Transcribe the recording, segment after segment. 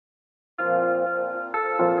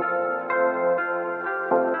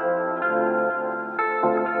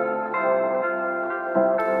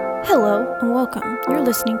Hello and welcome. You're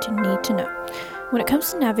listening to Need to Know. When it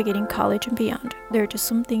comes to navigating college and beyond, there are just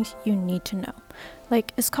some things you need to know.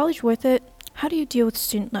 Like, is college worth it? How do you deal with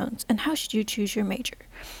student loans? And how should you choose your major?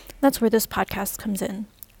 That's where this podcast comes in.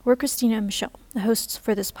 We're Christina and Michelle, the hosts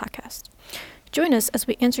for this podcast. Join us as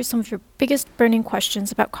we answer some of your biggest burning questions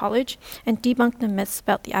about college and debunk the myths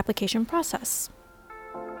about the application process.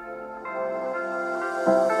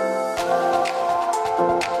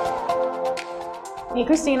 Hey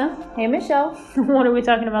Christina. Hey Michelle. What are we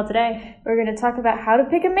talking about today? We're going to talk about how to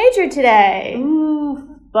pick a major today.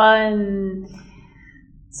 Ooh, fun.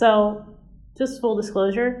 So, just full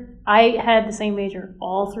disclosure, I had the same major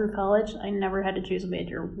all through college. I never had to choose a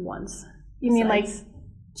major once. You mean like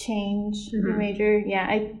change your major? Yeah,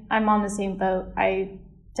 I'm on the same boat. I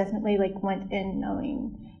definitely went in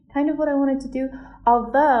knowing kind of what I wanted to do.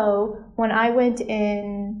 Although when I went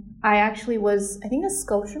in, I actually was, I think, a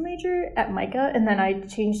sculpture major at MICA, and then I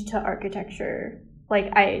changed to architecture.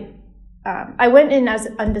 I went in as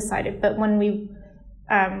undecided, but when we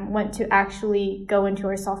went to actually go into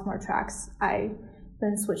our sophomore tracks, I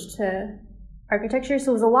then switched to architecture.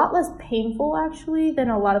 So it was a lot less painful, actually,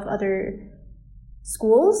 than a lot of other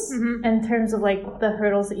schools in terms of the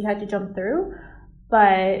hurdles that you had to jump through.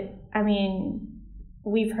 But I mean,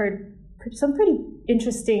 we've heard some pretty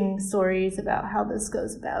interesting stories about how this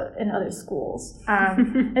goes about in other schools.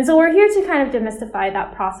 And so we're here to kind of demystify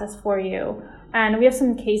that process for you. And we have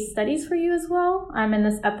some case studies for you as well in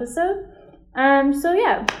this episode. So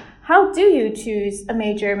yeah, how do you choose a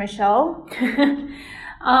major, Michelle?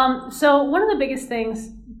 So one of the biggest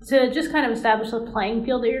things to just kind of establish the playing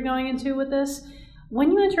field that you're going into with this, when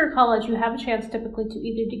you enter college, you have a chance typically to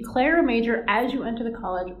either declare a major as you enter the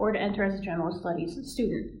college or to enter as a general studies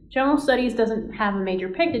student. General studies doesn't have a major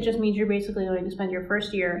picked. It just means you're basically going to spend your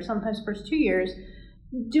first year, sometimes first 2 years,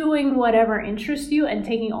 doing whatever interests you and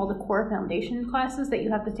taking all the core foundation classes that you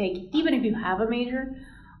have to take, even if you have a major,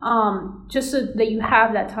 just so that you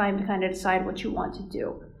have that time to kind of decide what you want to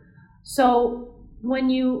do. So when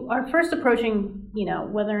you are first approaching,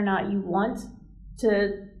 whether or not you want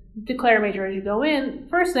to declare a major as you go in,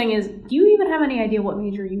 first thing is, do you even have any idea what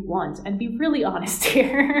major you want? And be really honest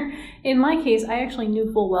here. In my case, I actually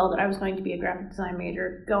knew full well that I was going to be a graphic design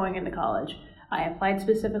major going into college. I applied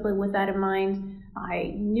specifically with that in mind.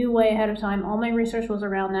 I knew way ahead of time. All my research was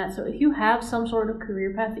around that. So if you have some sort of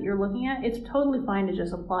career path that you're looking at, it's totally fine to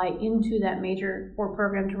just apply into that major or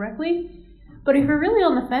program directly. But if you're really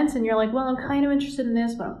on the fence and you're like, well, I'm kind of interested in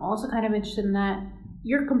this, but I'm also kind of interested in that,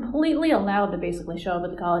 you're completely allowed to basically show up at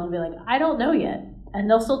the college and be like, I don't know yet. And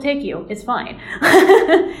they'll still take you. It's fine.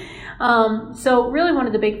 So really one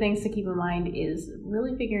of the big things to keep in mind is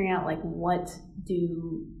really figuring out what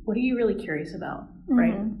are you really curious about,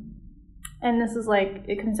 right? And this is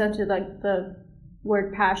it comes down to the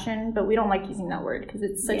word passion, but we don't like using that word because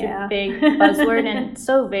it's such a big buzzword and it's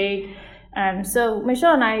so vague. So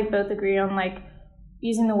Michelle and I both agree on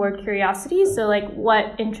using the word curiosity. So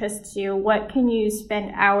what interests you? What can you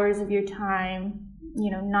spend hours of your time,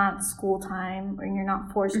 not school time, or you're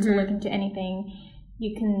not forced to look into anything.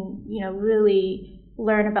 You can, really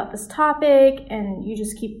learn about this topic, and you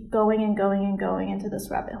just keep going and going and going into this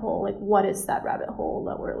rabbit hole. What is that rabbit hole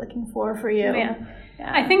that we're looking for you? Yeah.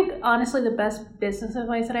 I think, honestly, the best business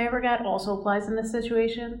advice that I ever got also applies in this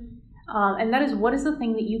situation. And that is, what is the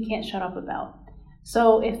thing that you can't shut up about?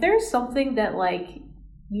 So if there's something that,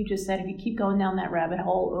 you just said, if you keep going down that rabbit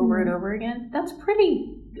hole over and over again, that's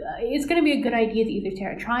it's going to be a good idea to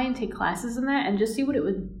either try and take classes in that and just see what it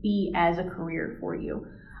would be as a career for you.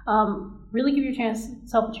 Really give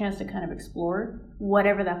yourself a chance to kind of explore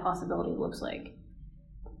whatever that possibility looks like.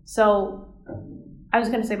 So I was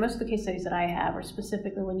going to say, most of the case studies that I have are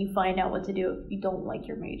specifically when you find out what to do if you don't like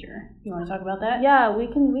your major. You want to talk about that? Yeah, we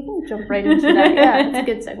can jump right into that. Yeah, it's a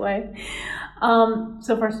good segue.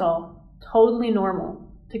 So first of all, totally normal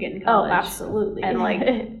to get in college. Oh, absolutely.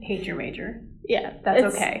 And hate your major. Yeah,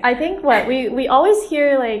 that's okay. I think we always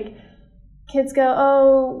hear kids go,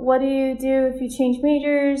 oh, what do you do if you change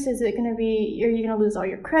majors? Is it going to be, are you going to lose all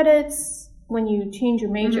your credits when you change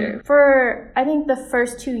your major? For, I think, the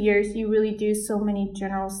first 2 years, you really do so many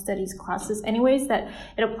general studies classes anyways that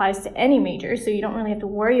it applies to any major. So you don't really have to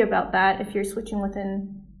worry about that if you're switching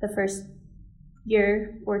within the first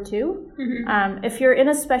year or two. If you're in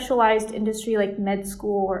a specialized industry like med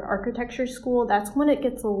school or architecture school, that's when it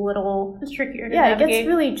gets a little... It's trickier to navigate. It gets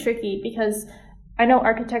really tricky because I know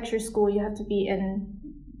architecture school, you have to be in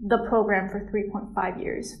the program for 3.5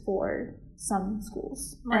 years for some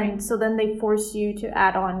schools. Right. And so then they force you to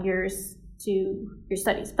add on years to your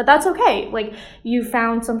studies. But that's okay. You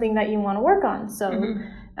found something that you want to work on. So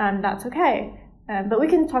that's okay. But we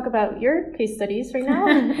can talk about your case studies right now.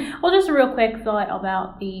 Well, just a real quick thought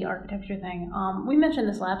about the architecture thing. We mentioned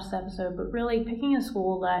this last episode, but really picking a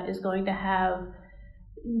school that is going to have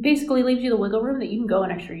basically leaves you the wiggle room that you can go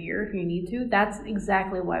an extra year if you need to. That's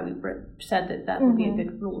exactly why we said that would be a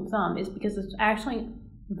good rule of thumb, is because it's actually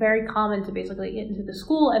very common to basically get into the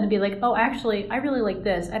school and to be like, oh, actually, I really like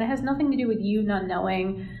this. And it has nothing to do with you not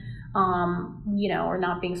knowing, or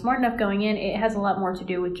not being smart enough going in. It has a lot more to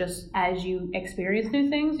do with just as you experience new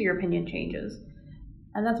things, your opinion changes.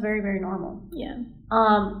 And that's very, very normal. Yeah.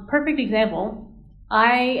 Perfect example.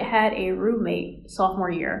 I had a roommate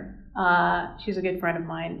sophomore year. She's a good friend of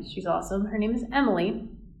mine. She's awesome. Her name is Emily.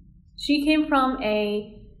 She came from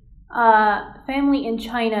a family in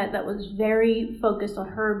China that was very focused on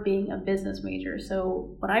her being a business major.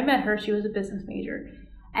 So when I met her, she was a business major.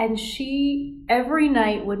 And she, every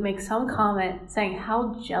night, would make some comment saying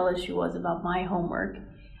how jealous she was about my homework.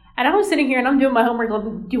 And I was sitting here and I'm doing my homework, like,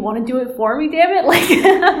 do you want to do it for me, damn it? Like,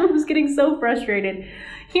 I was getting so frustrated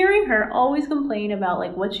hearing her always complain about,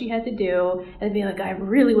 like, what she had to do and being like, I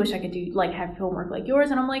really wish I could do, like, have homework like yours.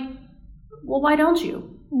 And I'm like, well, why don't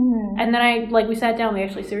you? Mm-hmm. And then we sat down, we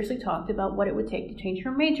actually seriously talked about what it would take to change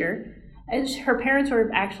her major. And her parents were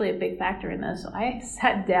actually a big factor in this. So I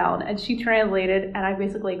sat down and she translated, and I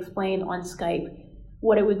basically explained on Skype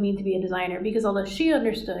what it would mean to be a designer, because although she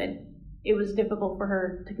understood, it was difficult for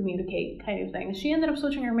her to communicate, kind of thing. She ended up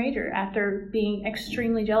switching her major after being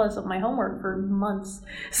extremely jealous of my homework for months.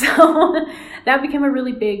 So that became a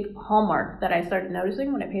really big hallmark that I started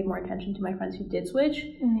noticing when I paid more attention to my friends who did switch.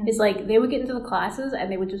 Mm-hmm. It's like they would get into the classes and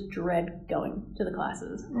they would just dread going to the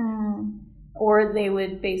classes. Mm. Or they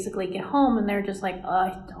would basically get home and they're just like, oh, I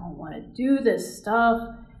don't want to do this stuff.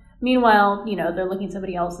 Meanwhile, they're looking at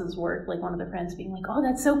somebody else's work, like one of their friends being like, oh,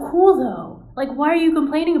 that's so cool, though. Like, why are you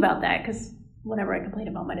complaining about that? Because whenever I complained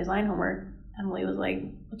about my design homework, Emily was like,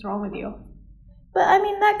 what's wrong with you? But, I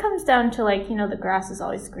mean, that comes down to, like, the grass is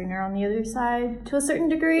always greener on the other side to a certain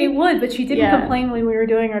degree. It would, but she didn't complain when we were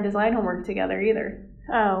doing our design homework together either.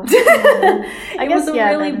 Oh. It was a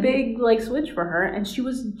really big, switch for her, and she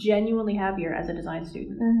was genuinely happier as a design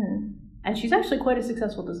student. Mm-hmm. And she's actually quite a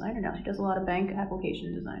successful designer now. She does a lot of bank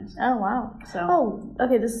application designs. Oh, wow.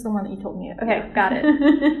 Okay, this is the one that you told me. Okay, got it.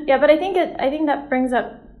 Yeah, but I think that brings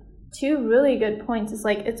up two really good points. It's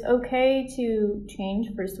like, it's okay to change,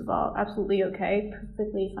 first of all. Absolutely okay.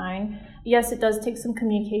 Perfectly fine. Yes, it does take some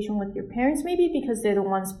communication with your parents, maybe, because they're the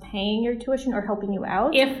ones paying your tuition or helping you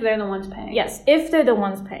out. If they're the ones paying. Yes, if they're the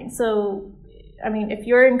ones paying. So, I mean, if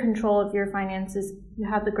you're in control of your finances, you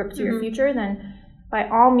have the grip to your future, then by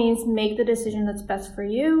all means, make the decision that's best for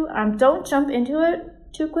you. Don't jump into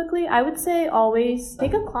it too quickly. I would say always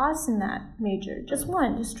take a class in that major. Just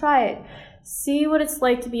one. Just try it. See what it's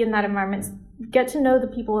like to be in that environment. Get to know the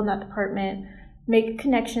people in that department. Make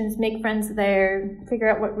connections. Make friends there. Figure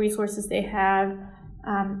out what resources they have.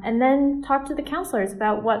 And then talk to the counselors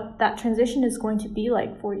about what that transition is going to be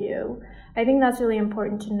like for you. I think that's really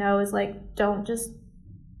important to know, is like, don't just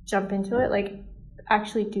jump into it. Like,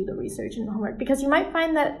 actually do the research and the homework, because you might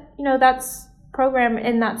find that that's program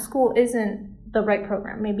in that school isn't the right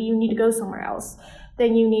program. Maybe you need to go somewhere else.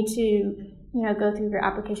 Then you need to go through your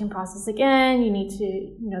application process again. You need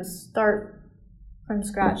to start from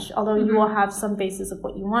scratch, although you will have some basis of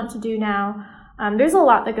what you want to do now. There's a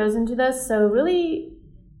lot that goes into this, so really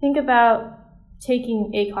think about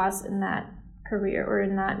taking a class in that career or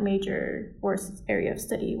in that major or area of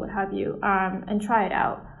study, what have you, and try it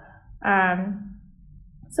out.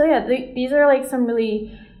 So yeah, these are like some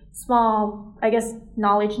really small, I guess,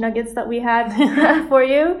 knowledge nuggets that we had for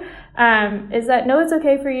you. Is that no, it's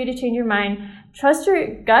okay for you to change your mind. Trust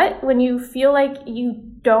your gut when you feel like you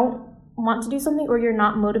don't want to do something or you're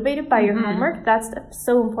not motivated by your homework. That's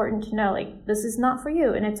so important to know. Like, this is not for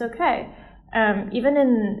you, and it's okay. Even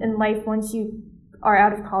in life, once you are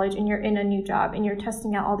out of college and you're in a new job and you're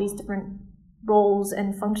testing out all these different roles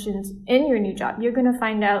and functions in your new job, you're going to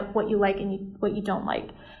find out what you like and what you don't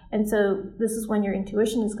like. And so this is when your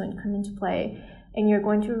intuition is going to come into play, and you're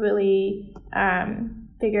going to really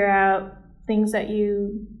figure out things that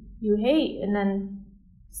you hate and then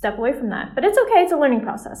step away from that. But it's okay. It's a learning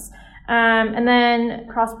process. And then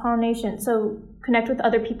cross-pollination. So connect with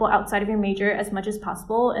other people outside of your major as much as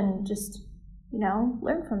possible and just,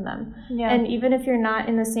 learn from them. Yeah. And even if you're not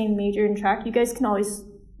in the same major and track, you guys can always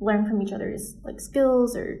learn from each other's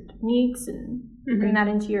skills or techniques and bring that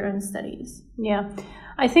into your own studies. Yeah.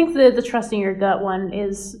 I think the trusting your gut one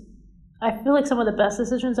is, I feel like some of the best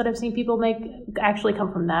decisions that I've seen people make actually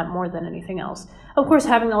come from that more than anything else. Of course,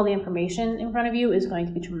 having all the information in front of you is going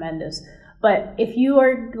to be tremendous, But if you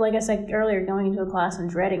are, like I said earlier, going into a class and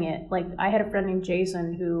dreading it, like I had a friend named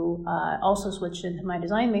Jason who also switched into my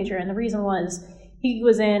design major, and the reason was he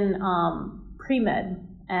was in pre-med,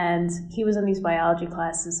 and he was in these biology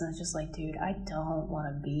classes, and it's just like, dude, I don't want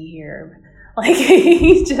to be here. Like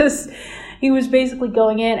he was basically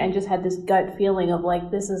going in and just had this gut feeling of like,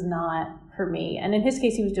 this is not for me. And in his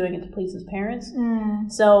case, he was doing it to please his parents.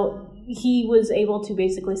 So he was able to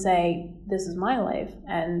basically say, this is my life,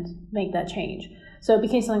 and make that change. So it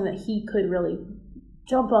became something that he could really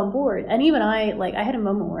jump on board. And even I had a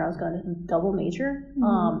moment where I was going to double major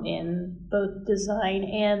in both design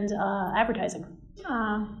and advertising.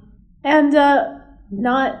 And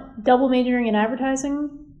not double majoring in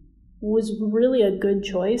advertising was really a good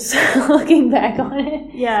choice looking back on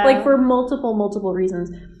it. Yeah. Like for multiple reasons.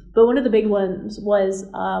 But one of the big ones was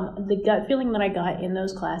the gut feeling that I got in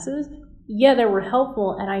those classes. Yeah, they were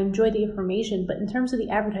helpful and I enjoyed the information, but in terms of the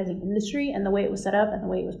advertising industry and the way it was set up and the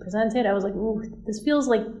way it was presented, I was like, ooh, this feels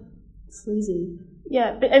like sleazy.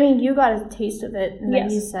 Yeah, but I mean, you got a taste of it, and then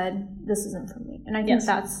Yes. you said, this isn't for me. And I think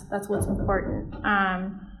that's what's important.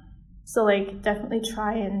 So, like, definitely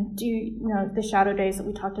try and do, the shadow days that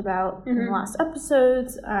we talked about in the last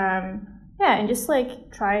episodes. And just,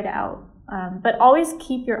 like, try it out. But always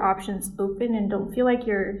keep your options open and don't feel like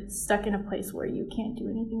you're stuck in a place where you can't do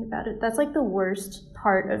anything about it. That's, like, the worst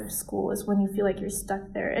part of school is when you feel like you're stuck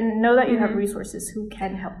there. And know that you have resources who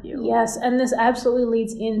can help you. Yes, and this absolutely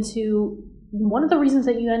leads into one of the reasons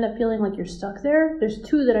that you end up feeling like you're stuck there. There's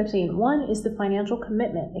two that I've seen. One is the financial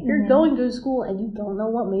commitment. If you're going to school and you don't know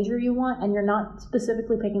what major you want and you're not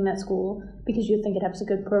specifically picking that school because you think it has a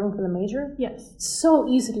good program for the major, Yes. it's so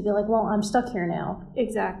easy to be like, well, I'm stuck here now.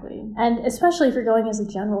 Exactly. And especially if you're going as a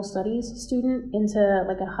general studies student into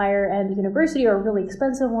like a higher end university or a really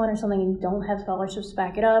expensive one or something and you don't have scholarships to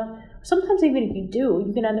back it up, sometimes even if you do,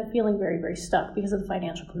 you can end up feeling very, very stuck because of the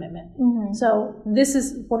financial commitment. So this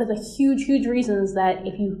is one of the huge reasons that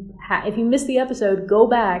if you missed the episode, go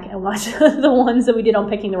back and watch the ones that we did on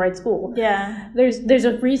picking the right school. Yeah. There's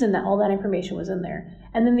a reason that all that information was in there.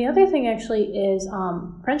 And then the other thing actually is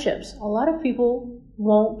friendships. A lot of people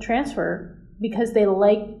won't transfer because they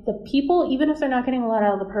like the people, even if they're not getting a lot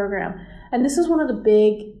out of the program. And this is one of the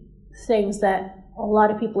big things that a lot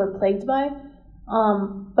of people are plagued by.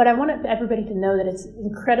 But I want everybody to know that it's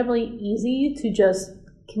incredibly easy to just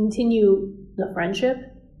continue the friendship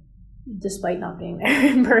despite not being there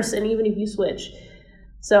in person, even if you switch.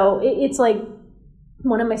 So it's like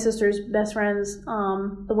one of my sister's best friends,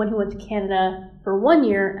 the one who went to Canada for 1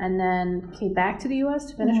 year and then came back to the U.S.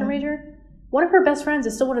 to finish her major. One of her best friends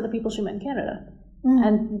is still one of the people she met in Canada.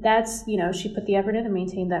 And that's, she put the effort in and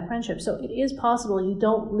maintained that friendship. So it is possible. You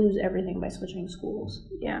don't lose everything by switching schools.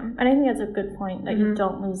 Yeah. And I think that's a good point, that you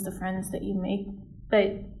don't lose the friends that you make.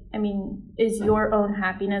 But, I mean, is your own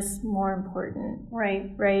happiness more important?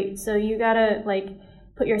 Right. So you gotta,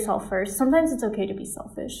 put yourself first. Sometimes it's okay to be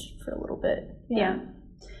selfish for a little bit. Yeah.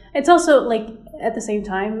 It's also, at the same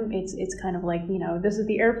time, it's kind of like, this is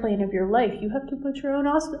the airplane of your life. You have to put your own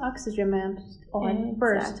oxygen mask on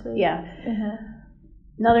first. Yeah.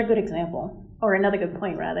 Another good example, or another good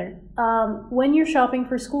point, rather. When you're shopping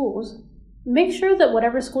for schools, make sure that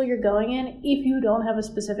whatever school you're going in, if you don't have a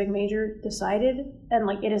specific major decided,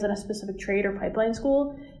 and it isn't a specific trade or pipeline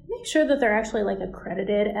school, make sure that they're actually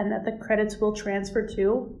accredited and that the credits will transfer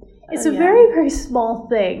too. It's a very, very small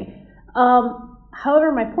thing.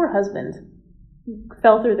 However, my poor husband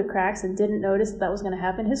fell through the cracks and didn't notice that was going to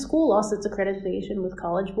happen. His school lost its accreditation with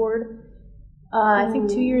College Board, I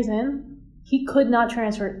think 2 years in. He could not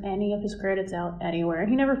transfer any of his credits out anywhere.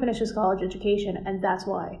 He never finished his college education, and that's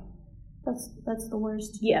why. That's the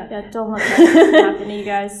worst. Yeah. Don't let that happen to you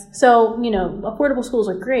guys. So, affordable schools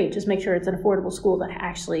are great. Just make sure it's an affordable school that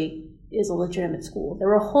actually is a legitimate school. There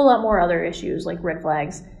were a whole lot more other issues, like red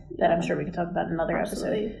flags, that I'm sure we could talk about in another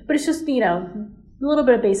episode. But it's just, a little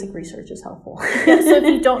bit of basic research is helpful. So if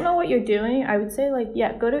you don't know what you're doing, I would say,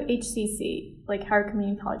 go to HCC, Howard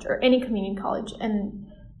Community College, or any community college,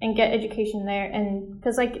 and get education there. And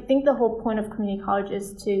because I think the whole point of community college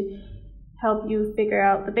is to help you figure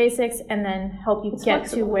out the basics and then help you get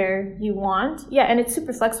to where you want. Yeah, and it's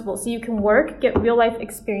super flexible. So you can work, get real life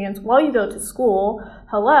experience while you go to school.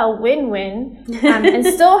 Hello, win-win. And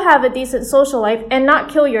still have a decent social life and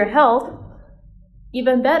not kill your health.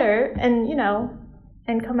 Even better. And,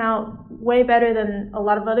 and come out way better than a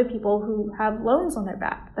lot of other people who have loans on their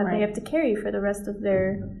back that they have to carry for the rest of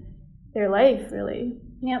their life, really.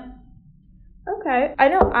 Yep. Okay. I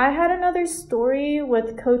know I had another story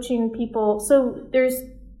with coaching people. So there's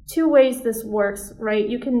two ways this works, right?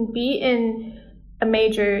 You can be in a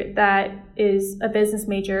major that is a business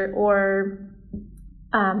major or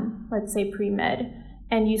let's say pre-med,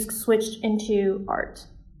 and you switched into art.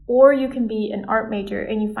 Or you can be an art major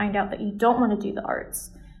and you find out that you don't want to do the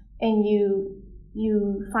arts, and you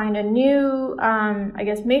find a new,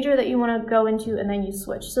 major that you want to go into, and then you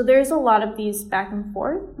switch. So there's a lot of these back and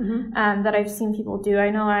forth that I've seen people do. I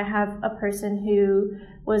know I have a person who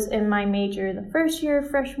was in my major the first year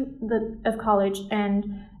of college,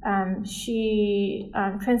 and she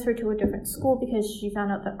transferred to a different school because she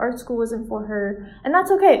found out that art school wasn't for her, and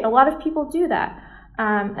that's okay. A lot of people do that.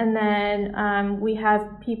 And then we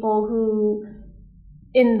have people who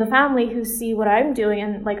in the family who see what I'm doing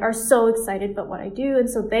and like are so excited about what I do, and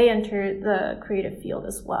so they enter the creative field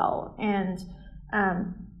as well. And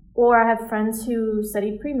or I have friends who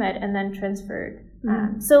studied pre-med and then transferred.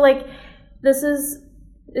 So like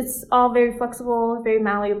it's all very flexible, very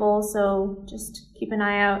malleable, so just keep an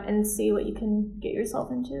eye out and see what you can get yourself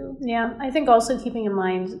into. Yeah, I think also keeping in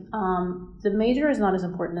mind the major is not as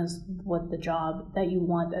important as what the job that you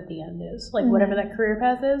want at the end is. Like whatever that career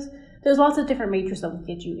path is, there's lots of different majors that will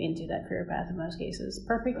get you into that career path in most cases.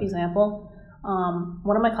 Perfect example,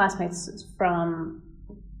 one of my classmates from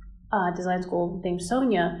design school named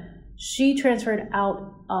Sonia, she transferred out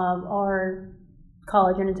of our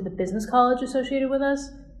college and into the business college associated with us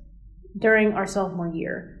during our sophomore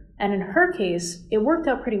year. And in her case, it worked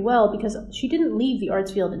out pretty well because she didn't leave the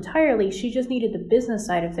arts field entirely. She just needed the business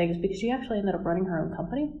side of things because she actually ended up running her own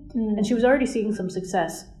company. And she was already seeing some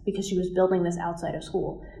success because she was building this outside of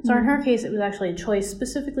school. So in her case, it was actually a choice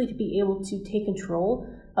specifically to be able to take control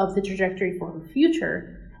of the trajectory for her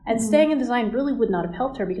future. And staying in design really would not have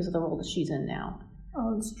helped her because of the role that she's in now.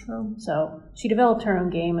 Oh, that's true. So she developed her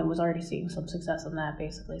own game and was already seeing some success in that,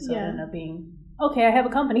 basically. So it ended up being, okay, I have a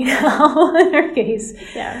company now, in her case.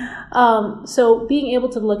 Yeah. So being able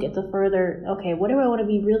to look at the further, okay, what do I want to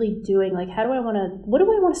be really doing? Like, what do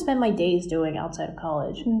I want to spend my days doing outside of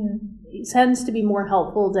college? It tends to be more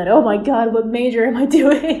helpful than, oh my God, what major am I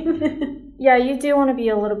doing? Yeah, you do want to be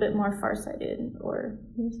a little bit more farsighted or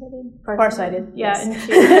farsighted. Yeah, yes.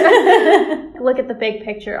 And look at the big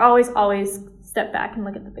picture. Always step back and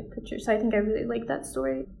look at the big picture. So I think I really like that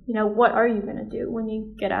story. You know, what are you going to do when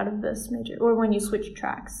you get out of this major or when you switch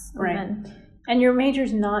tracks? Right. And your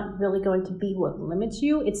major's not really going to be what limits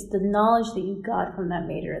you. It's the knowledge that you got from that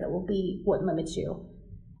major that will be what limits you.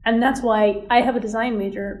 And that's why I have a design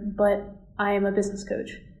major, but I am a business coach.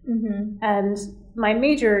 And my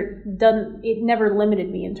major never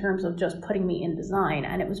limited me in terms of just putting me in design,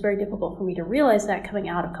 and it was very difficult for me to realize that coming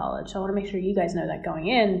out of college. So I want to make sure you guys know that going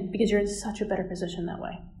in, because you're in such a better position that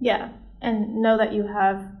way. Yeah, and know that you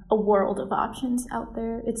have a world of options out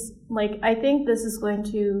there. It's like, I think this is going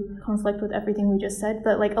to conflict with everything we just said,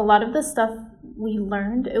 but like a lot of the stuff we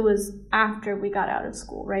learned, it was after we got out of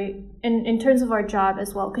school, right? In terms of our job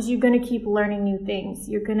as well, because you're going to keep learning new things.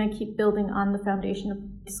 You're going to keep building on the foundation of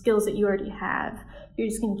skills that you already have. You're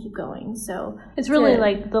just going to keep going. So it's really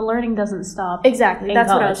like the learning doesn't stop. Exactly. That's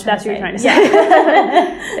college. What I was trying That's to what say. you're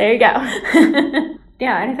trying to say. There you go.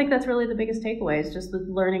 Yeah, and I think that's really the biggest takeaway is just the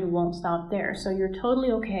learning won't stop there. So you're totally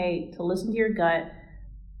okay to listen to your gut,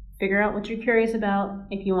 figure out what you're curious about.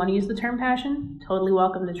 If you want to use the term passion, totally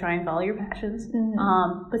welcome to try and follow your passions.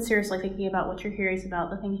 But seriously, thinking about what you're curious about,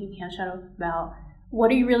 the things you can't shut up about. What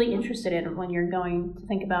are you really interested in when you're going to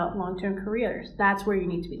think about long-term careers? That's where you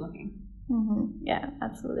need to be looking. Yeah,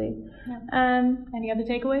 absolutely. Yeah. Any other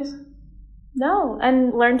takeaways? No,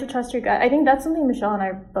 and learn to trust your gut. I think that's something Michelle and I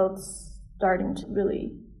are both starting to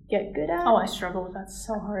really get good at. Oh, I struggle with that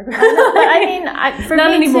so hard. I mean, for not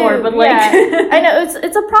me anymore, too, but like I know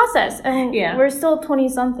it's a process, and yeah. We're still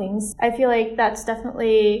 20-somethings. I feel like that's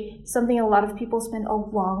definitely something a lot of people spend a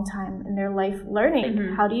long time in their life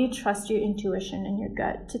learning. How do you trust your intuition and your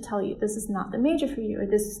gut to tell you this is not the major for you or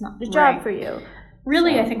this is not the job for you?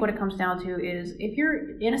 Really, I think what it comes down to is if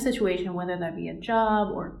you're in a situation, whether that be a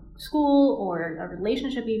job or school or a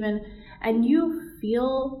relationship even, and you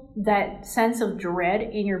feel that sense of dread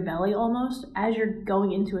in your belly almost as you're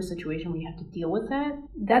going into a situation where you have to deal with that,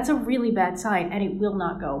 that's a really bad sign, and it will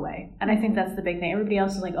not go away. And I think that's the big thing. Everybody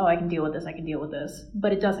else is like, oh, I can deal with this,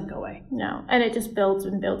 but it doesn't go away. No, and it just builds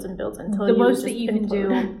and builds and builds until the most that you can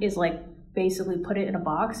do is like basically put it in a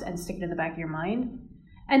box and stick it in the back of your mind.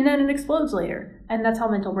 And then it explodes later. And that's how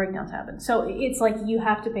mental breakdowns happen. So it's like you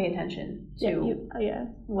have to pay attention to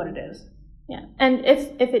what it is. Yeah. And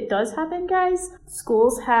if it does happen, guys,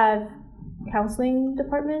 schools have counseling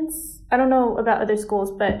departments. I don't know about other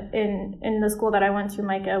schools, but in the school that I went to,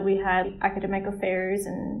 Micah, we had academic affairs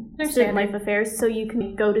and student life affairs. So you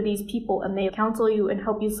can go to these people and they counsel you and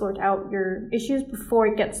help you sort out your issues before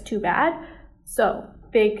it gets too bad. So,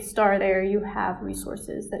 big star there, you have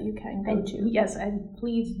resources that you can go to. Yes, and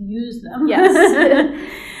please use them. Yes.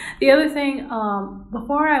 The other thing,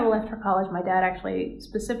 before I left for college, my dad actually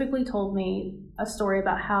specifically told me a story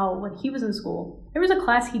about how when he was in school, there was a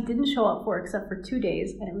class he didn't show up for except for 2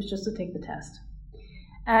 days, and it was just to take the test.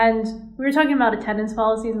 And we were talking about attendance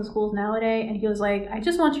policies in schools nowadays, and he was like, I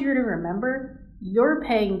just want you to remember, you're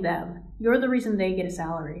paying them. You're the reason they get a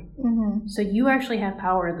salary. Mm-hmm. So you actually have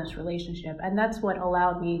power in this relationship. And that's what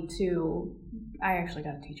allowed me to, I actually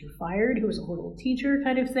got a teacher fired who was a horrible teacher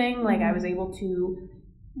kind of thing. Like I was able to,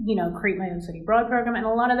 create my own city abroad program. And a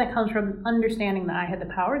lot of that comes from understanding that I had the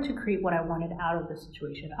power to create what I wanted out of the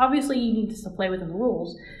situation. Obviously, you need to still play within the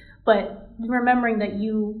rules, but remembering that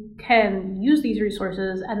you can use these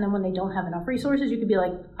resources, and then when they don't have enough resources, you could be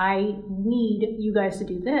like, I need you guys to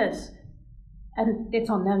do this. And it's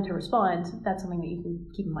on them to respond. That's something that you can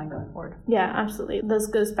keep in mind going forward. Yeah, absolutely. This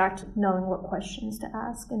goes back to knowing what questions to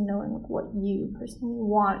ask and knowing what you personally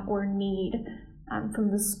want or need from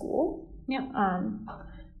the school. Yeah.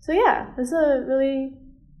 So yeah, this is a really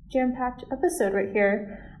jam-packed episode right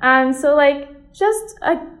here. So just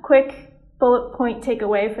a quick bullet point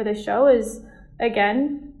takeaway for the show is,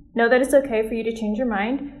 again, know that it's okay for you to change your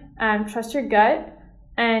mind. Trust your gut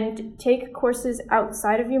and take courses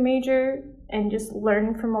outside of your major and just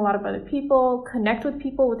learn from a lot of other people, connect with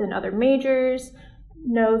people within other majors,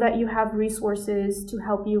 know that you have resources to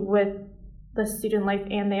help you with the student life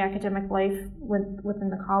and the academic life within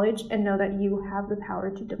the college, and know that you have the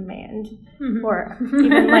power to demand or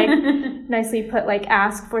even nicely put,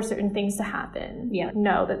 ask for certain things to happen. Yeah.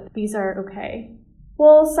 Know that these are okay.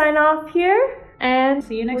 We'll sign off here and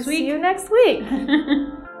see you next week. See you next week.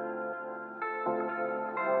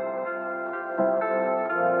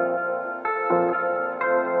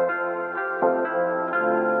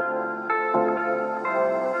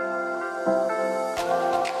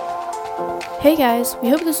 Hey guys, we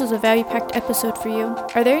hope this was a value-packed episode for you.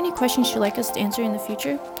 Are there any questions you'd like us to answer in the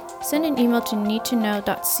future? Send an email to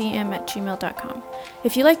needtoknow.cm@gmail.com.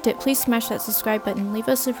 If you liked it, please smash that subscribe button, leave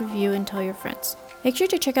us a review, and tell your friends. Make sure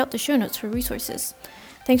to check out the show notes for resources.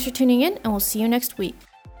 Thanks for tuning in, and we'll see you next week.